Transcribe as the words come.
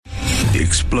The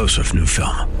explosive new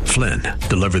film, Flynn,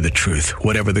 deliver the truth,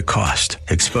 whatever the cost,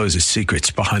 exposes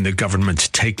secrets behind the government's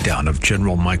takedown of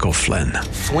General Michael Flynn.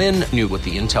 Flynn knew what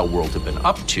the intel world had been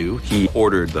up to. He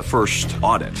ordered the first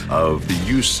audit of the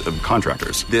use of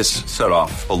contractors. This set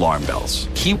off alarm bells.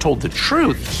 He told the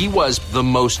truth. He was the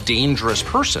most dangerous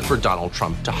person for Donald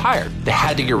Trump to hire. They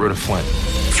had to get rid of Flynn.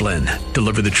 Flynn,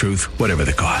 deliver the truth, whatever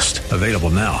the cost. Available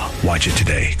now. Watch it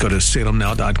today. Go to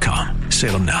salemnow.com.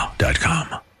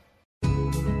 salemnow.com.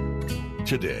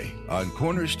 Today on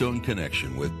Cornerstone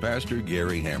Connection with Pastor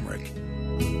Gary Hamrick.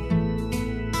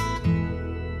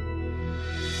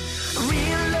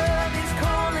 Real love is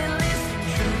calling, listen,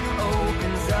 truth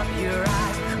opens up your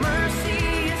eyes. Mercy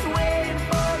is waiting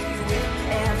for you with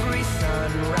every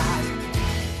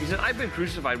sunrise. He said, I've been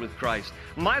crucified with Christ.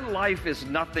 My life is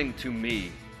nothing to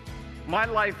me. My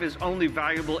life is only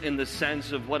valuable in the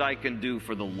sense of what I can do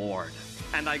for the Lord.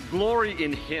 And I glory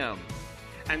in Him.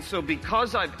 And so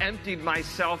because I've emptied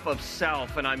myself of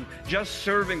self and I'm just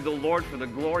serving the Lord for the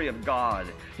glory of God,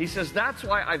 he says, that's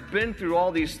why I've been through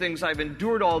all these things, I've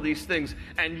endured all these things,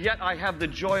 and yet I have the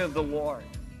joy of the Lord.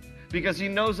 Because he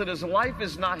knows that his life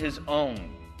is not his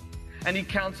own. And he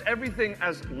counts everything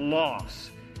as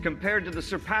loss compared to the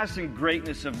surpassing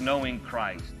greatness of knowing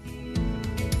Christ.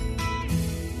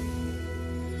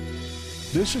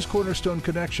 This is Cornerstone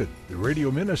Connection, the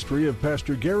radio ministry of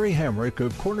Pastor Gary Hamrick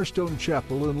of Cornerstone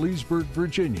Chapel in Leesburg,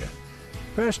 Virginia.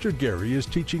 Pastor Gary is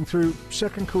teaching through 2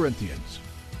 Corinthians.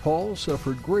 Paul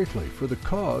suffered greatly for the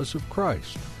cause of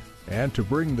Christ and to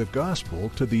bring the gospel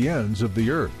to the ends of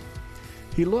the earth.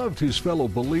 He loved his fellow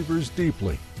believers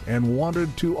deeply and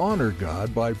wanted to honor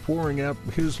God by pouring out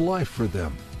his life for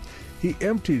them. He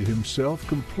emptied himself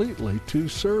completely to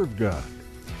serve God.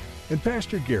 And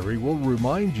Pastor Gary will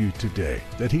remind you today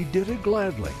that he did it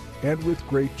gladly and with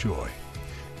great joy.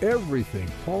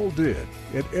 Everything Paul did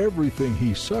and everything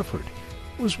he suffered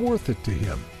was worth it to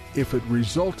him if it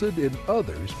resulted in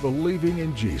others believing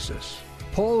in Jesus.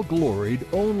 Paul gloried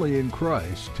only in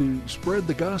Christ to spread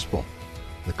the gospel.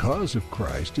 The cause of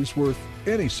Christ is worth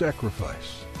any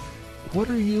sacrifice. What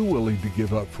are you willing to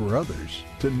give up for others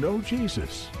to know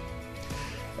Jesus?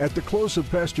 At the close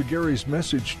of Pastor Gary's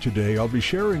message today, I'll be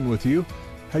sharing with you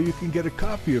how you can get a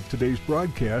copy of today's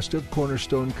broadcast of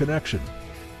Cornerstone Connection.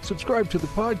 Subscribe to the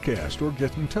podcast or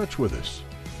get in touch with us.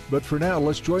 But for now,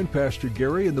 let's join Pastor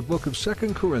Gary in the book of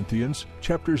 2 Corinthians,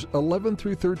 chapters 11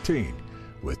 through 13,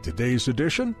 with today's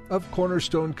edition of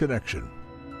Cornerstone Connection.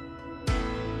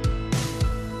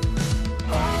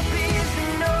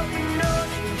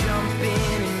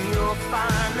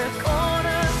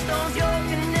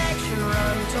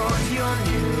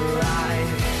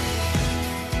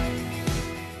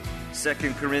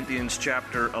 Second Corinthians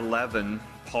chapter 11,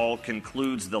 Paul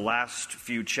concludes the last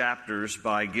few chapters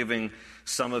by giving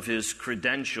some of his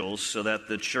credentials so that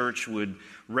the church would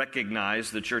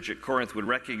recognize, the church at Corinth would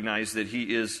recognize that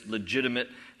he is legitimate,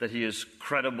 that he is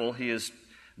credible. He has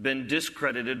been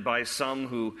discredited by some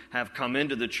who have come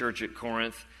into the church at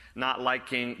Corinth, not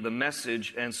liking the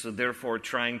message, and so therefore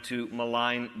trying to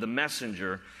malign the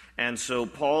messenger. And so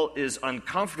Paul is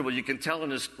uncomfortable. You can tell in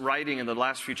his writing in the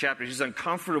last few chapters, he's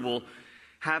uncomfortable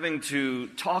having to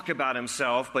talk about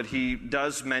himself, but he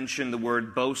does mention the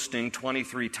word boasting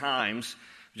 23 times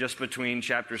just between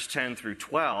chapters 10 through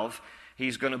 12.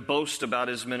 He's going to boast about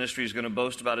his ministry, he's going to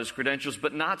boast about his credentials,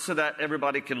 but not so that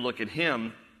everybody can look at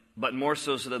him, but more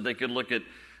so that they could look at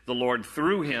the Lord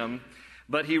through him.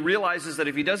 But he realizes that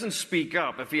if he doesn't speak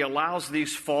up, if he allows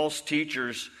these false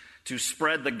teachers to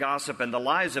spread the gossip and the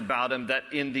lies about him, that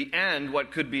in the end,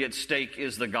 what could be at stake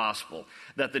is the gospel.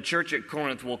 That the church at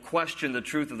Corinth will question the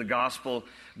truth of the gospel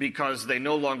because they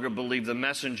no longer believe the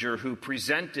messenger who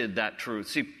presented that truth.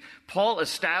 See, Paul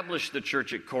established the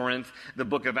church at Corinth, the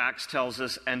book of Acts tells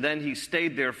us, and then he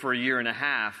stayed there for a year and a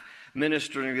half,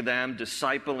 ministering to them,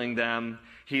 discipling them.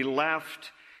 He left.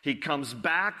 He comes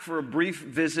back for a brief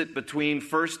visit between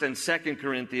 1st and 2nd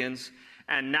Corinthians,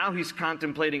 and now he's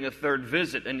contemplating a third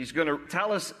visit, and he's going to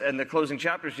tell us in the closing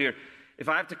chapters here, if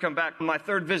I have to come back on my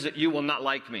third visit, you will not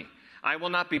like me. I will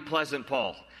not be pleasant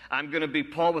Paul. I'm going to be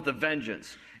Paul with a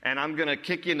vengeance, and I'm going to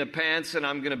kick you in the pants, and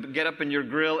I'm going to get up in your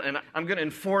grill, and I'm going to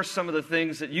enforce some of the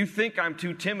things that you think I'm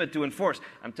too timid to enforce.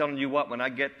 I'm telling you what, when I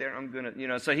get there, I'm going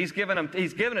to, so he's given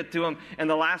it to him in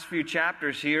the last few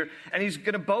chapters here, and he's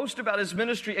going to boast about his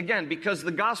ministry again because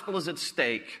the gospel is at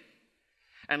stake.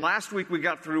 And last week we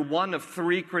got through one of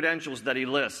 3 credentials that he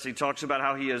lists. He talks about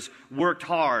how he has worked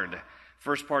hard,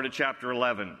 first part of chapter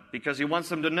 11, because he wants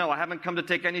them to know, I haven't come to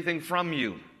take anything from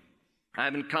you. I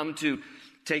haven't come to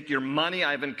take your money.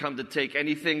 I haven't come to take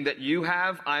anything that you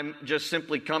have. I'm just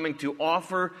simply coming to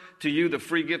offer to you the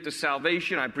free gift of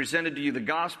salvation. I presented to you the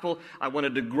gospel. I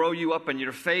wanted to grow you up in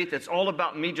your faith. It's all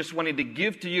about me just wanting to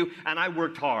give to you, and I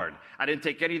worked hard. I didn't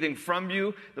take anything from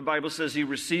you. The Bible says he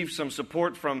received some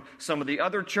support from some of the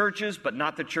other churches, but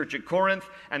not the church at Corinth,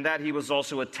 and that he was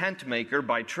also a tent maker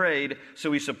by trade,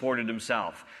 so he supported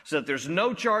himself. So that there's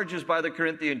no charges by the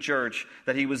Corinthian church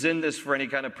that he was in this for any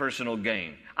kind of personal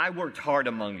gain. I worked hard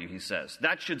among you, he says.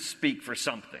 That should speak for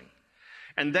something.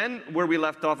 And then where we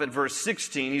left off at verse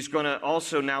 16, he's going to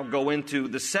also now go into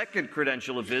the second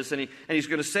credential of his, and he's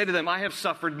going to say to them, I have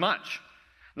suffered much.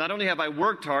 Not only have I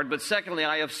worked hard, but secondly,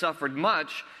 I have suffered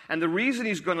much. And the reason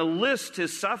he's going to list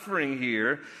his suffering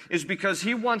here is because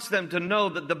he wants them to know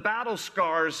that the battle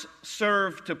scars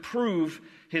serve to prove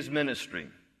his ministry.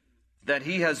 That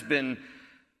he has been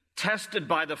tested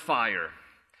by the fire,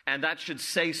 and that should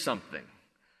say something.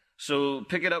 So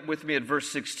pick it up with me at verse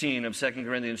 16 of 2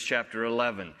 Corinthians chapter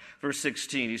 11. Verse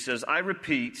 16, he says, I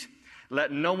repeat,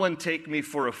 let no one take me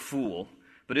for a fool,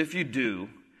 but if you do,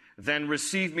 then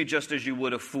receive me just as you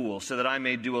would a fool, so that I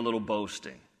may do a little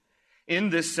boasting. In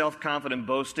this self-confident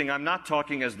boasting, I'm not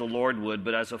talking as the Lord would,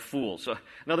 but as a fool. So,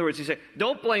 in other words, he's saying,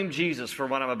 don't blame Jesus for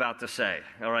what I'm about to say,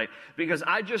 all right? Because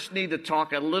I just need to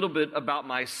talk a little bit about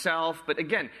myself. But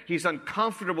again, he's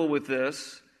uncomfortable with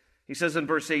this. He says in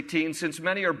verse 18, since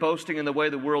many are boasting in the way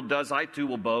the world does, I too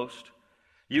will boast.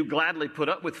 You gladly put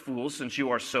up with fools since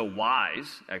you are so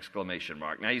wise, exclamation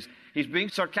mark. Now, he's being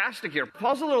sarcastic here.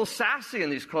 Paul's a little sassy in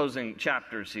these closing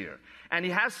chapters here. And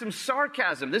he has some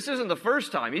sarcasm. This isn't the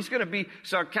first time. He's going to be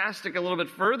sarcastic a little bit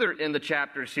further in the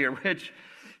chapters here, which,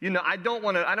 I don't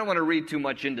want to read too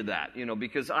much into that,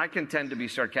 because I can tend to be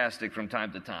sarcastic from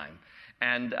time to time.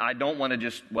 And I don't want to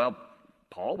just,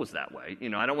 Paul was that way.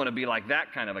 I don't want to be like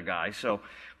that kind of a guy.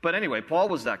 But anyway, Paul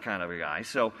was that kind of a guy.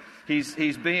 So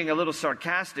he's being a little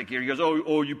sarcastic here. He goes,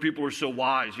 oh, you people are so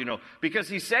wise, because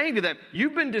he's saying to them,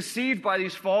 you've been deceived by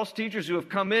these false teachers who have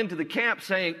come into the camp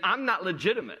saying, I'm not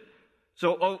legitimate.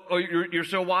 So, you're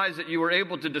so wise that you were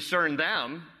able to discern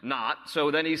them, not. So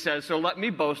then he says, so let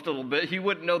me boast a little bit. He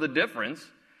wouldn't know the difference.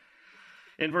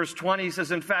 In verse 20, he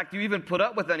says, in fact, you even put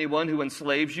up with anyone who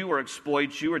enslaves you or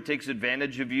exploits you or takes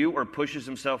advantage of you or pushes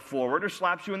himself forward or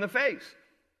slaps you in the face.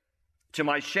 To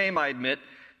my shame, I admit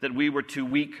that we were too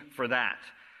weak for that.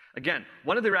 Again,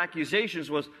 one of their accusations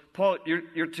was, Paul,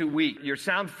 you're too weak. You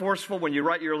sound forceful when you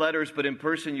write your letters, but in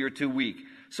person, you're too weak.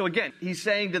 So again, he's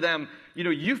saying to them,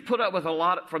 you've put up with a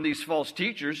lot from these false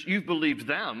teachers. You've believed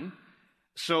them.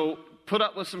 So put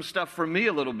up with some stuff from me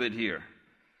a little bit here.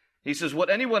 He says, what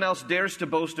anyone else dares to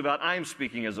boast about, I am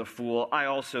speaking as a fool. I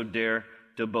also dare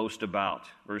to boast about.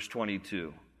 Verse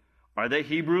 22. Are they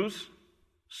Hebrews?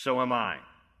 So am I.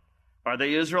 Are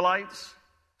they Israelites?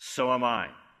 So am I.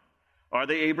 Are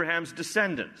they Abraham's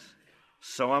descendants?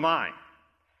 So am I.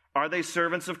 Are they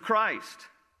servants of Christ?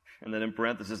 And then in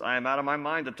parentheses, I am out of my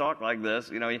mind to talk like this.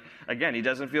 He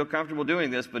doesn't feel comfortable doing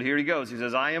this, but here he goes. He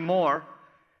says, I am more.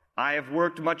 I have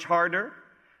worked much harder,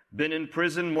 been in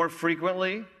prison more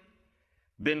frequently,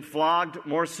 been flogged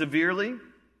more severely,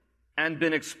 and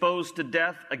been exposed to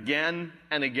death again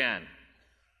and again.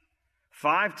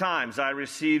 5 times I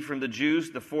received from the Jews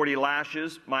the 40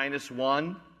 lashes minus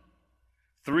 1.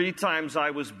 3 times I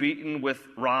was beaten with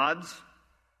rods.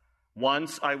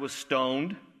 Once I was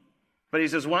stoned. But he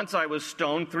says, once I was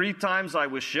stoned, 3 times I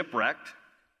was shipwrecked.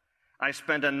 I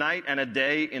spent a night and a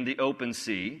day in the open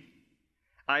sea.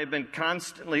 I have been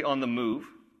constantly on the move.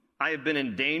 I have been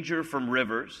in danger from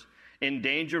rivers, in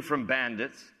danger from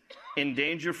bandits, in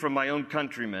danger from my own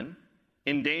countrymen,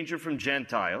 in danger from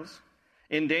Gentiles,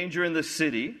 in danger in the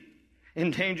city,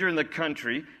 in danger in the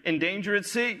country, in danger at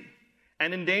sea,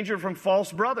 and in danger from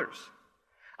false brothers.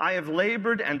 I have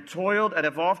labored and toiled and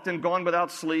have often gone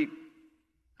without sleep.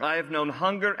 I have known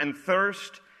hunger and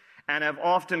thirst and have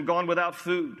often gone without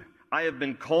food. I have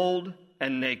been cold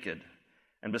and naked.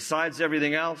 And besides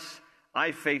everything else,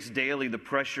 I face daily the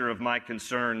pressure of my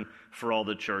concern for all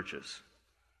the churches.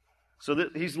 So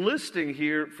he's listing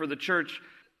here for the church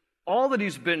all that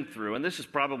he's been through, and this is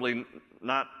probably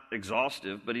not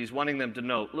exhaustive, but he's wanting them to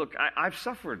know, look, I've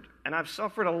suffered, and I've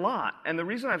suffered a lot. And the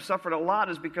reason I've suffered a lot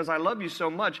is because I love you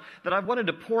so much that I've wanted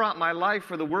to pour out my life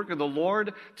for the work of the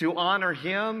Lord, to honor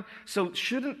Him. So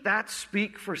shouldn't that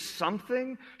speak for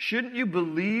something? Shouldn't you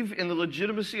believe in the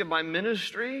legitimacy of my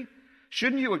ministry?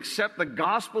 Shouldn't you accept the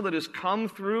gospel that has come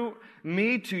through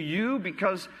me to you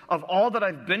because of all that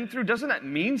I've been through? Doesn't that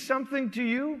mean something to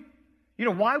you?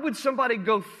 Why would somebody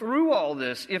go through all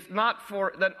this if not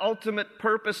for that ultimate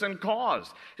purpose and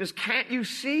cause? Just can't you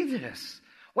see this?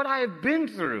 What I have been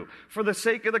through for the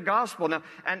sake of the gospel. Now,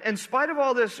 and in spite of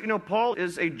all this, Paul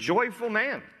is a joyful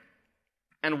man.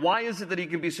 And why is it that he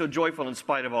can be so joyful in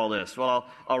spite of all this? Well,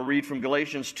 I'll read from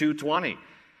Galatians 2:20,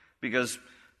 because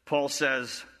Paul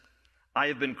says, I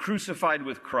have been crucified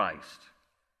with Christ,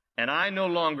 and I no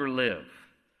longer live,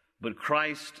 but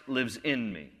Christ lives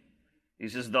in me. He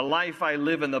says, the life I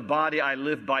live in the body, I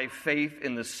live by faith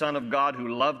in the Son of God who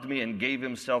loved me and gave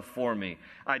himself for me.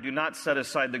 I do not set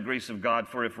aside the grace of God,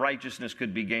 for if righteousness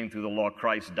could be gained through the law,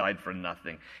 Christ died for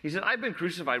nothing. He said, I've been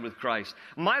crucified with Christ.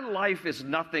 My life is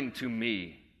nothing to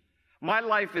me. My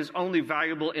life is only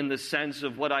valuable in the sense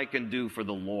of what I can do for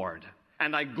the Lord.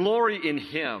 And I glory in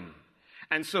him.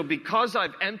 And so because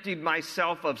I've emptied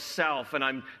myself of self and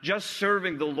I'm just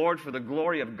serving the Lord for the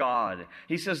glory of God,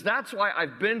 he says, that's why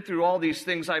I've been through all these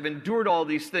things, I've endured all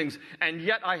these things, and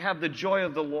yet I have the joy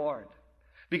of the Lord.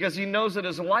 Because he knows that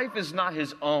his life is not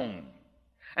his own.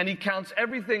 And he counts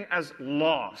everything as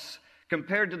loss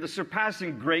compared to the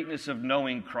surpassing greatness of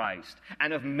knowing Christ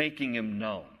and of making him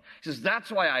known. He says,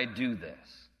 that's why I do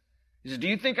this. He says, do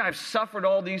you think I've suffered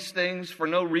all these things for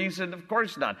no reason? Of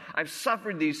course not. I've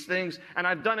suffered these things, and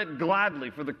I've done it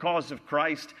gladly for the cause of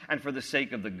Christ and for the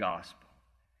sake of the gospel.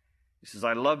 He says,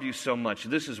 I love you so much.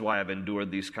 This is why I've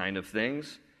endured these kind of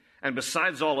things. And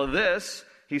besides all of this,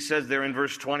 he says there in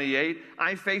verse 28,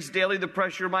 I face daily the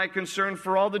pressure of my concern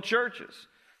for all the churches.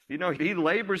 He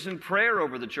labors in prayer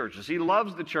over the churches. He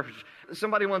loves the church.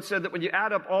 Somebody once said that when you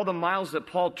add up all the miles that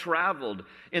Paul traveled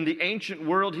in the ancient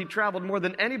world, he traveled more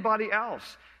than anybody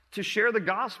else to share the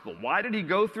gospel. Why did he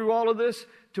go through all of this?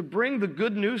 To bring the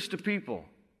good news to people.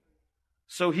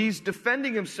 So he's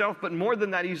defending himself, but more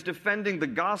than that, he's defending the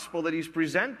gospel that he's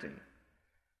presenting.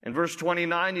 In verse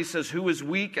 29, he says, who is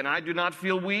weak and I do not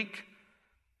feel weak?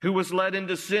 Who was led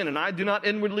into sin and I do not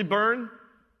inwardly burn?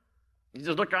 He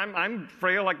says, look, I'm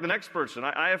frail like the next person.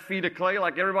 I have feet of clay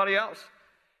like everybody else.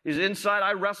 He's inside,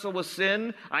 I wrestle with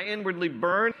sin. I inwardly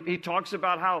burn. He talks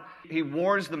about how he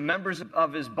wars, the members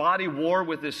of his body war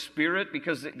with his spirit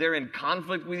because they're in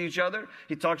conflict with each other.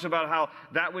 He talks about how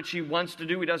that which he wants to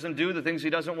do, he doesn't do. The things he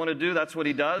doesn't want to do, that's what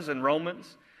he does in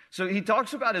Romans. So he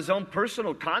talks about his own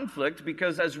personal conflict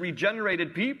because as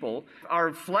regenerated people,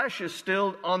 our flesh is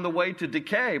still on the way to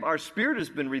decay. Our spirit has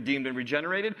been redeemed and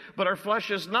regenerated, but our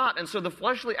flesh is not. And so the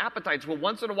fleshly appetites will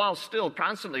once in a while still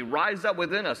constantly rise up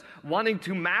within us, wanting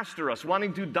to master us,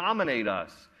 wanting to dominate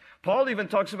us. Paul even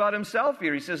talks about himself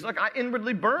here. He says, look, I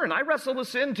inwardly burn. I wrestle with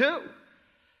sin too.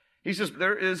 He says,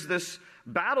 there is this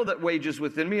battle that wages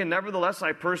within me, and nevertheless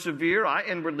I persevere. I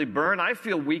inwardly burn. I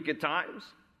feel weak at times.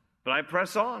 But I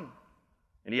press on.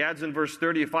 And he adds in verse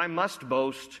 30, if I must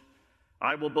boast,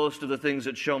 I will boast of the things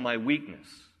that show my weakness.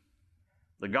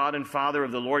 The God and Father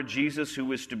of the Lord Jesus,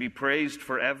 who is to be praised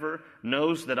forever,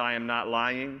 knows that I am not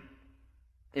lying.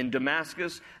 In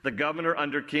Damascus, the governor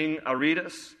under King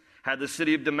Aretas had the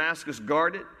city of Damascus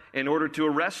guarded in order to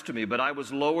arrest me, but I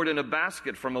was lowered in a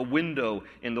basket from a window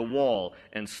in the wall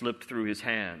and slipped through his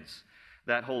hands.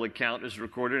 That whole account is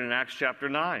recorded in Acts chapter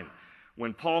 9.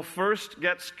 When Paul first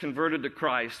gets converted to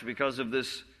Christ because of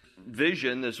this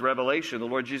vision, this revelation, the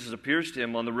Lord Jesus appears to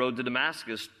him on the road to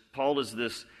Damascus. Paul is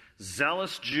this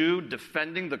zealous Jew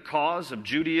defending the cause of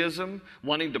Judaism,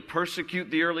 wanting to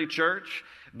persecute the early church,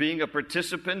 being a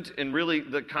participant in really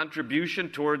the contribution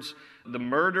towards the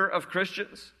murder of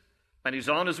Christians. And he's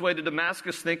on his way to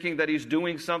Damascus thinking that he's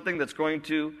doing something that's going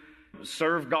to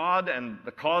serve God and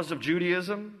the cause of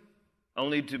Judaism,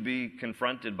 only to be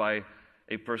confronted by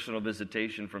a personal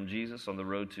visitation from Jesus on the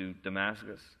road to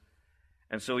Damascus.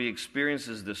 And so he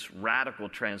experiences this radical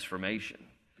transformation.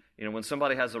 When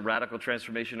somebody has a radical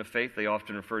transformation of faith, they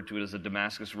often refer to it as a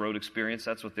Damascus Road experience.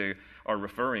 That's what they are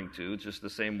referring to. It's just the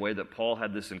same way that Paul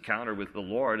had this encounter with the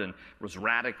Lord and was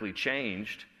radically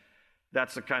changed.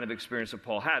 That's the kind of experience that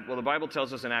Paul had. Well, the Bible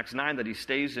tells us in Acts 9 that he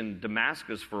stays in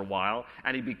Damascus for a while,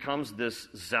 and he becomes this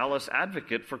zealous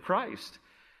advocate for Christ.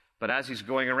 But as he's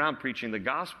going around preaching the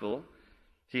gospel,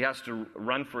 he has to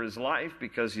run for his life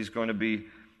because he's going to be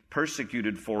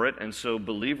persecuted for it. And so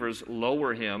believers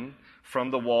lower him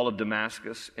from the wall of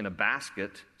Damascus in a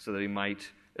basket so that he might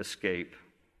escape.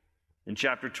 In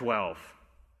chapter 12,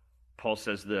 Paul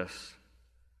says this,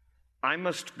 I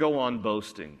must go on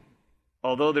boasting.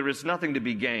 Although there is nothing to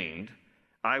be gained,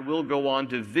 I will go on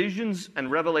to visions and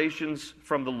revelations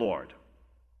from the Lord.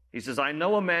 He says, I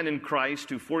know a man in Christ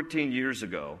who 14 years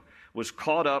ago was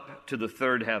caught up to the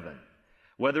third heaven.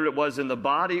 Whether it was in the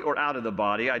body or out of the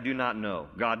body, I do not know.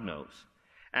 God knows.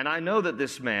 And I know that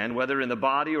this man, whether in the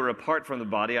body or apart from the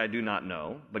body, I do not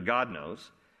know, but God knows,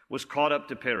 was caught up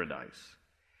to paradise.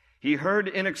 He heard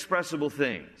inexpressible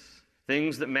things,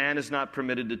 things that man is not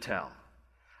permitted to tell.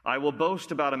 I will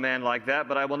boast about a man like that,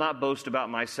 but I will not boast about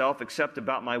myself except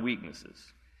about my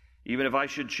weaknesses. Even if I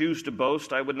should choose to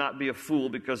boast, I would not be a fool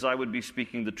because I would be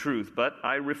speaking the truth, but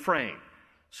I refrain,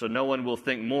 so no one will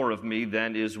think more of me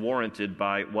than is warranted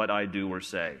by what I do or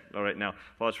say. All right, now,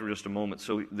 pause for just a moment.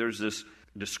 So there's this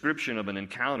description of an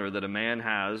encounter that a man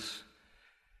has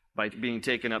by being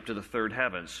taken up to the third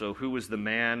heaven. So who is the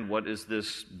man? What is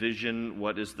this vision?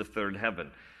 What is the third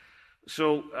heaven?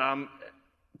 So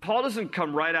Paul doesn't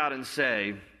come right out and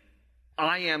say,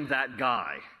 I am that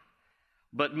guy.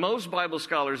 But most Bible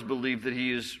scholars believe that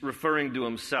he is referring to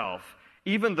himself,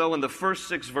 even though in the first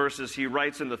 6 verses he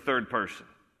writes in the third person.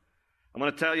 I'm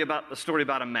going to tell you about a story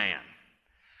about a man.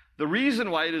 The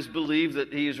reason why it is believed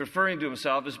that he is referring to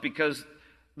himself is because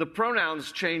the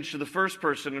pronouns change to the first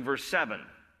person in verse 7. If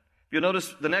you'll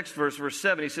notice the next verse, verse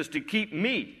 7, he says, to keep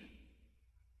me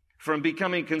from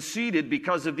becoming conceited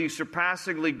because of these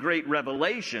surpassingly great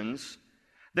revelations,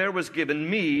 there was given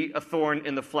me a thorn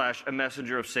in the flesh, a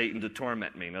messenger of Satan to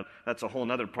torment me. Now, that's a whole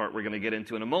other part we're going to get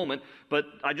into in a moment, but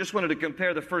I just wanted to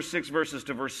compare the first 6 verses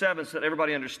to verse 7 so that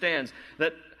everybody understands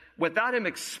that without him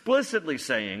explicitly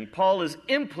saying, Paul is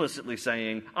implicitly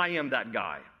saying, I am that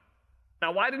guy.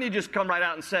 Now, why didn't he just come right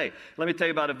out and say, let me tell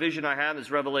you about a vision I had,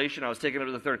 this revelation, I was taken up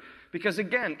to the third? Because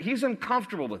again, he's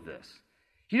uncomfortable with this.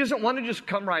 He doesn't want to just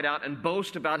come right out and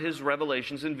boast about his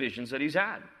revelations and visions that he's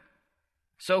had.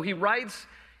 So he writes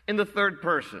in the third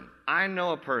person. I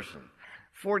know a person.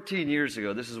 14 years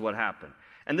ago, this is what happened.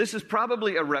 And this is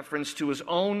probably a reference to his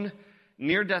own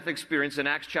near-death experience in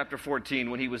Acts chapter 14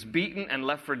 when he was beaten and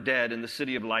left for dead in the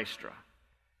city of Lystra.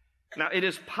 Now, it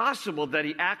is possible that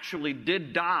he actually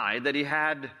did die, that he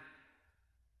had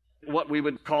what we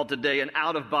would call today an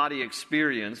out-of-body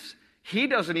experience. He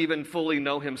doesn't even fully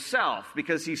know himself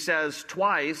because he says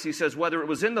twice, he says, whether it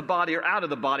was in the body or out of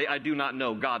the body, I do not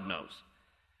know. God knows.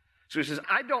 So he says,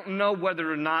 I don't know whether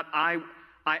or not I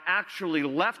actually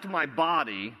left my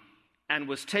body and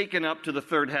was taken up to the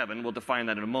third heaven. We'll define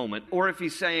that in a moment. Or if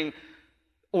he's saying,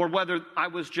 or whether I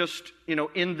was just,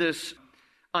 in this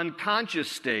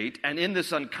unconscious state, and in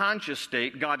this unconscious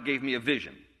state, God gave me a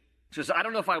vision. He says, I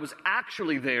don't know if I was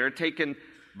actually there, taken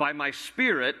by my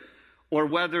spirit, or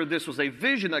whether this was a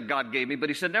vision that God gave me, but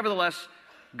he said, nevertheless,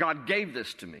 God gave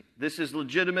this to me. This is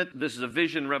legitimate. This is a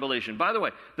vision revelation. By the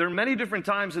way, there are many different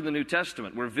times in the New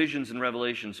Testament where visions and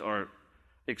revelations are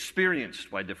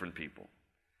experienced by different people.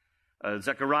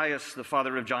 Zacharias, the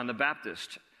father of John the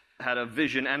Baptist, had a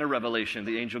vision and a revelation.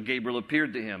 The angel Gabriel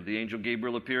appeared to him. The angel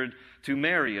Gabriel appeared to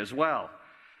Mary as well.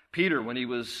 Peter, when he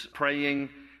was praying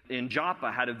in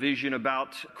Joppa, had a vision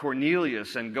about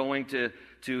Cornelius and going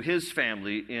to his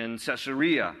family in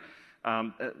Caesarea.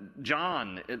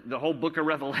 John, the whole book of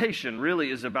Revelation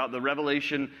really is about the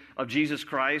revelation of Jesus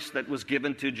Christ that was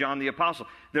given to John the Apostle.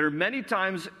 There are many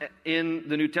times in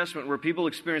the New Testament where people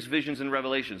experience visions and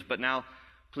revelations, but now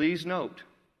please note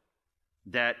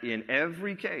that in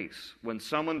every case when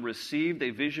someone received a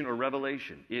vision or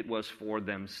revelation, it was for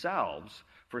themselves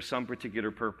for some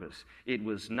particular purpose. It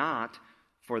was not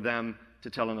for them to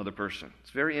tell another person.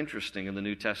 It's very interesting in the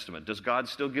New Testament. Does God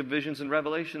still give visions and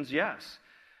revelations? Yes.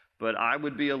 But I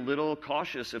would be a little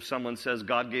cautious if someone says,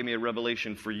 God gave me a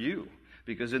revelation for you.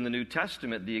 Because in the New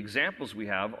Testament, the examples we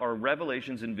have are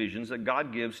revelations and visions that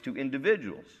God gives to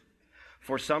individuals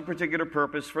for some particular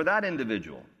purpose for that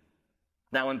individual.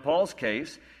 Now, in Paul's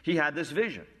case, he had this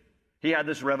vision. He had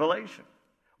this revelation.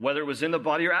 Whether it was in the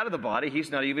body or out of the body,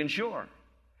 he's not even sure.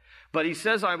 But he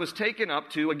says, I was taken up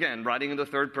to, again, writing in the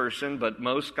third person, but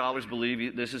most scholars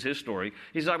believe this is his story.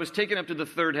 He says, I was taken up to the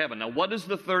third heaven. Now, what is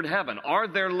the third heaven? Are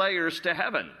there layers to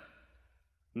heaven?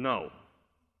 No.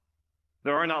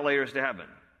 There are not layers to heaven.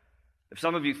 If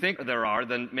some of you think there are,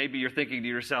 then maybe you're thinking to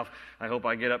yourself, I hope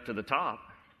I get up to the top.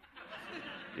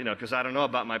 Because I don't know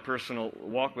about my personal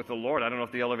walk with the Lord. I don't know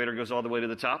if the elevator goes all the way to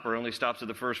the top or only stops at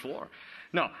the first floor.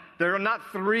 No, there are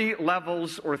not 3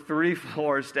 levels or 3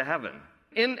 floors to heaven.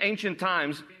 In ancient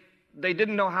times, they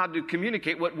didn't know how to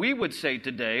communicate. What we would say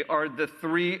today are the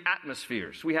 3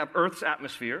 atmospheres. We have Earth's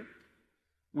atmosphere,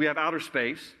 we have outer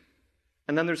space,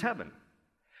 and then there's heaven.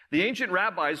 The ancient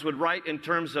rabbis would write in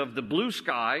terms of the blue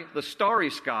sky, the starry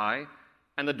sky,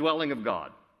 and the dwelling of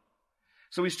God.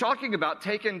 So he's talking about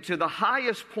taken to the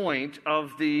highest point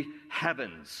of the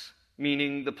heavens,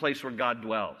 meaning the place where God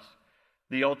dwells,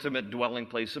 the ultimate dwelling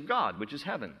place of God, which is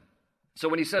heaven. So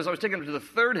when he says, I was taken to the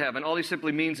third heaven, all he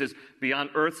simply means is beyond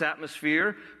Earth's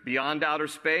atmosphere, beyond outer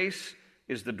space,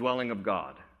 is the dwelling of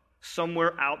God.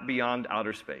 Somewhere out beyond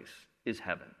outer space is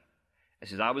heaven. He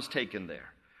says, I was taken there.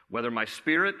 Whether my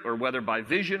spirit or whether by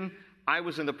vision, I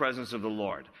was in the presence of the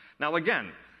Lord. Now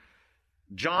again,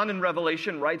 John in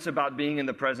Revelation writes about being in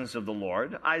the presence of the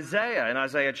Lord. Isaiah, in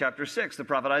Isaiah chapter 6, the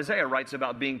prophet Isaiah writes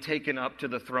about being taken up to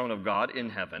the throne of God in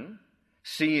heaven,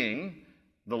 seeing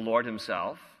the Lord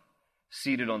himself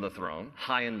seated on the throne,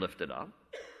 high and lifted up.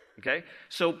 Okay?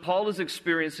 So Paul is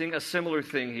experiencing a similar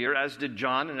thing here, as did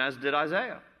John and as did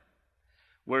Isaiah,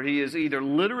 where he is either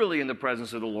literally in the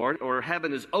presence of the Lord or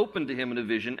heaven is open to him in a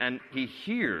vision and he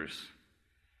hears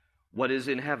what is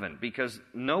in heaven, because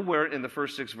nowhere in the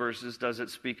first 6 verses does it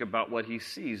speak about what he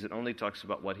sees. It only talks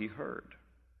about what he heard.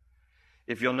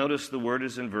 If you'll notice, the word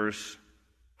is in verse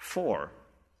 4.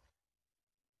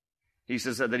 He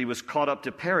says that he was caught up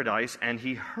to paradise and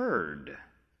he heard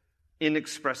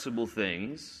inexpressible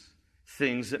things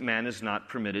that man is not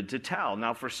permitted to tell.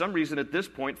 Now, for some reason at this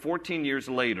point, 14 years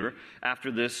later,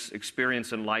 after this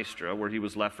experience in Lystra, where he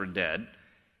was left for dead,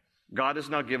 God has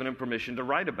now given him permission to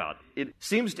write about it. It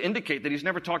seems to indicate that he's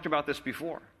never talked about this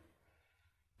before.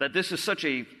 That this is such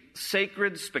a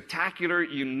sacred, spectacular,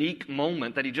 unique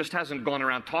moment that he just hasn't gone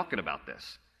around talking about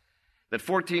this. That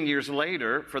 14 years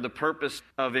later, for the purpose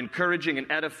of encouraging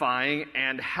and edifying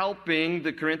and helping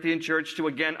the Corinthian church to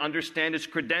again understand his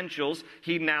credentials,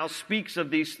 he now speaks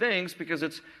of these things because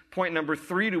it's point number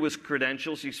 3 to his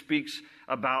credentials. He speaks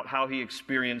about how he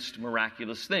experienced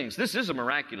miraculous things. This is a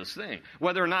miraculous thing.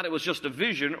 Whether or not it was just a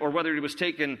vision or whether he was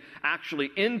taken actually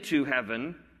into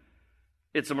heaven,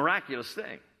 it's a miraculous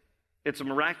thing. It's a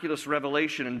miraculous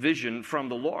revelation and vision from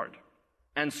the Lord.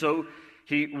 And so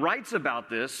he writes about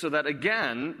this so that,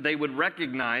 again, they would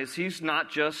recognize he's not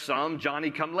just some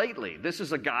Johnny-come-lately. This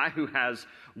is a guy who has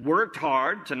worked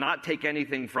hard to not take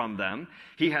anything from them.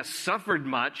 He has suffered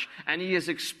much, and he has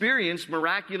experienced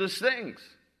miraculous things.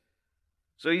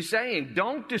 So he's saying,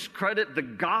 don't discredit the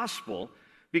gospel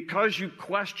because you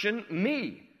question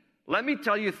me. Let me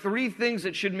tell you 3 things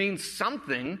that should mean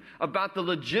something about the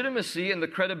legitimacy and the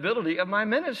credibility of my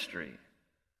ministry.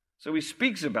 So he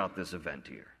speaks about this event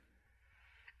here.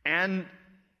 And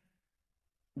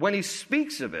when he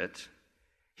speaks of it,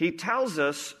 he tells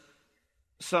us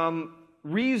some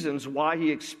reasons why he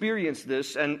experienced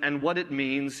this and what it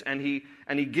means, and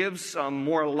he gives some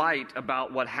more light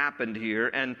about what happened here.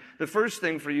 And the first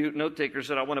thing for you note takers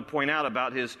that I want to point out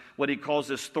about his what he calls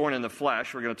this thorn in the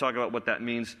flesh. We're going to talk about what that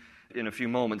means in a few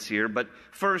moments here. But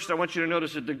first, I want you to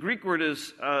notice that the Greek word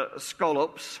is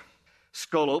skolos,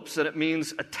 and it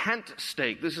means a tent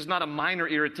stake. This is not a minor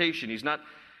irritation. He's not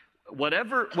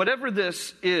whatever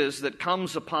this is that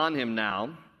comes upon him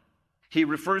now. He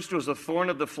refers to as a thorn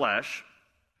of the flesh,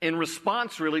 in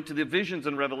response really to the visions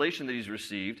and revelation that he's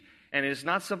received, and it's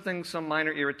not some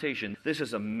minor irritation. This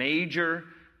is a major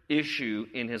issue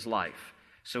in his life.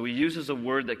 So he uses a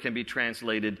word that can be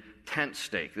translated tent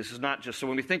stake. This is not just, so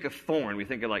when we think of thorn, we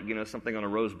think of like, something on a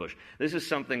rose bush. This is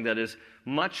something that is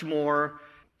much more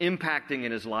impacting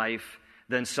in his life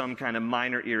than some kind of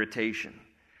minor irritation.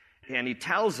 And he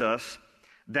tells us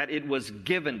that it was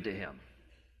given to him.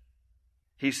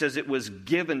 He says, it was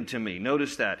given to me.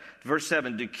 Notice that. Verse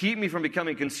 7, to keep me from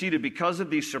becoming conceited because of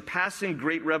these surpassing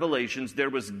great revelations, there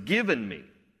was given me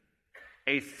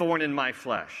a thorn in my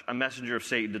flesh, a messenger of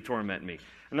Satan to torment me.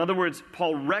 In other words,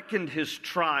 Paul reckoned his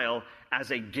trial as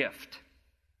a gift.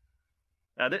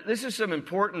 Now, this is some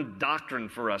important doctrine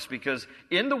for us because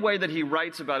in the way that he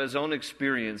writes about his own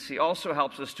experience, he also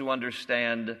helps us to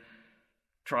understand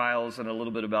trials and a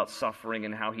little bit about suffering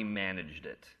and how he managed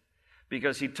it.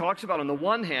 Because he talks about, on the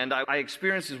one hand, I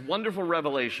experienced this wonderful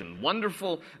revelation,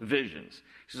 wonderful visions.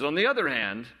 He says, on the other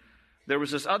hand, there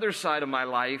was this other side of my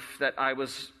life that I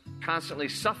was constantly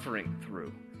suffering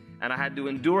through, and I had to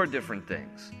endure different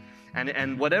things.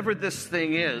 And whatever this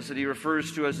thing is that he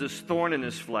refers to as this thorn in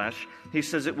his flesh, he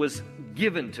says it was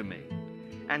given to me.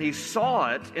 And he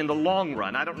saw it in the long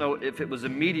run. I don't know if it was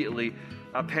immediately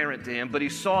apparent to him, but he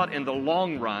saw it in the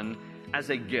long run as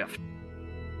a gift.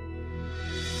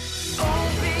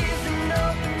 Open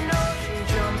ocean,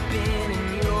 jump in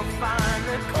and you'll find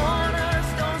the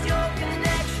cornerstones, your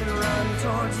connection, run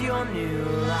towards your new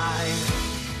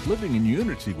life. Living in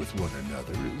unity with one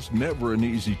another is never an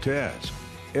easy task.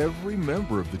 Every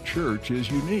member of the church is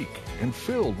unique and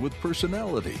filled with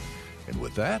personality, and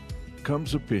with that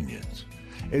comes opinions.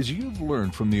 As you've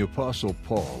learned from the Apostle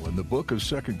Paul in the book of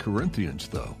 2 Corinthians,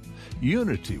 though,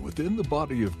 unity within the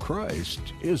body of Christ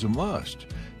is a must.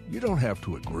 You don't have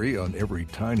to agree on every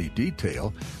tiny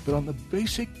detail, but on the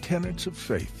basic tenets of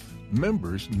faith,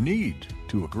 members need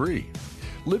to agree.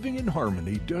 Living in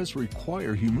harmony does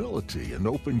require humility and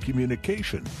open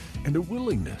communication and a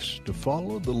willingness to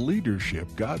follow the leadership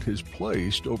God has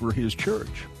placed over His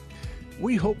church.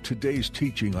 We hope today's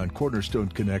teaching on Cornerstone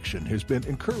Connection has been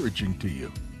encouraging to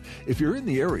you. If you're in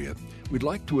the area, we'd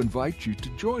like to invite you to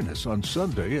join us on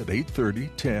Sunday at 8:30,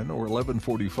 10, or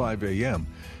 11:45 a.m.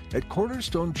 at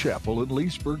Cornerstone Chapel in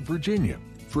Leesburg, Virginia,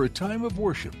 for a time of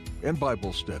worship and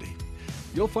Bible study.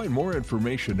 You'll find more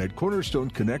information at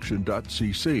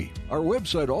cornerstoneconnection.cc. Our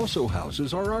website also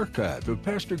houses our archive of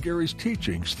Pastor Gary's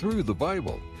teachings through the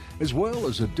Bible, as well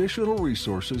as additional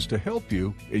resources to help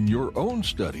you in your own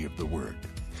study of the Word.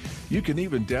 You can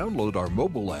even download our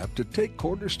mobile app to take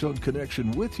Cornerstone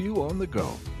Connection with you on the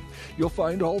go. You'll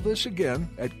find all this again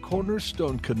at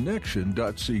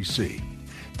cornerstoneconnection.cc.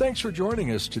 Thanks for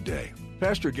joining us today.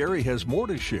 Pastor Gary has more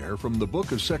to share from the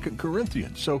book of 2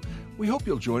 Corinthians, so we hope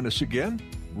you'll join us again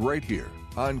right here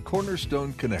on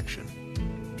Cornerstone Connection.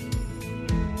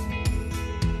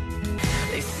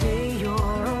 They say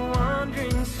you're a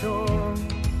wandering soul,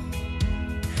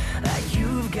 that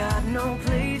you've got no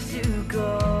place to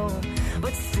go,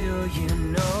 but still you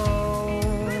know,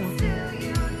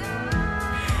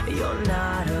 you're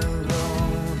not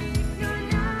alone.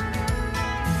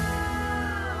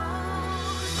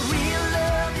 Real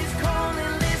love is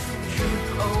calling, listen,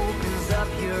 truth opens up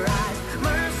your eyes.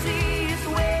 Mercy is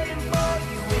waiting for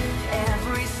you with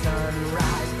every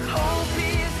sunrise. Hope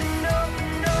is an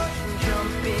open ocean,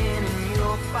 jump in and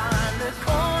you'll find the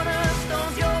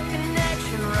cornerstones, your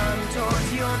connection, run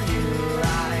towards your new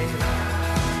life.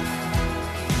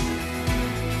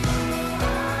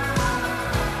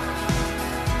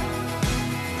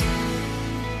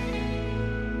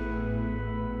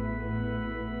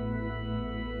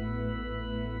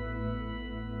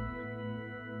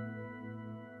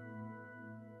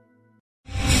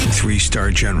 Three-star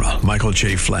General Michael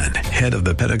J. Flynn, head of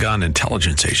the Pentagon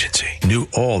Intelligence Agency, knew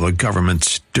all the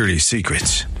government's dirty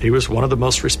secrets. He was one of the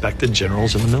most respected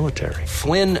generals in the military.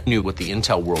 Flynn knew what the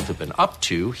intel world had been up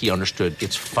to. He understood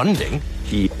its funding.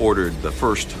 He ordered the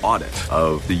first audit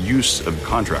of the use of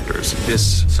contractors.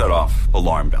 This set off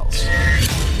alarm bells.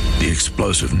 The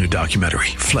explosive new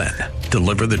documentary, Flynn,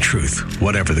 Deliver the Truth,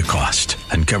 Whatever the Cost,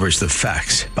 uncovers the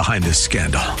facts behind this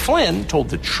scandal. Flynn told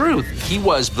the truth. He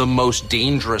was the most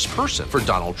dangerous person for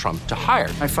Donald Trump to hire.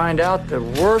 I find out the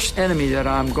worst enemy that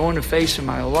I'm going to face in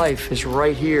my life is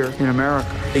right here in America.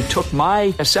 They took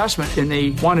my assessment and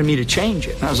they wanted me to change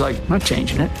it. And I was like, I'm not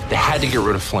changing it. They had to get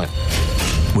rid of Flynn.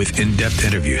 With in-depth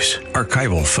interviews,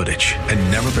 archival footage,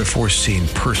 and never-before-seen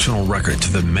personal records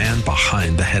of the man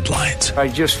behind the headlines. I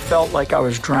just felt like I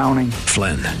was drowning.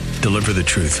 Flynn, Deliver the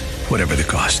Truth, Whatever the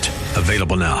Cost.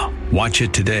 Available now. Watch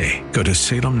it today. Go to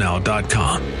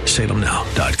salemnow.com.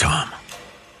 salemnow.com.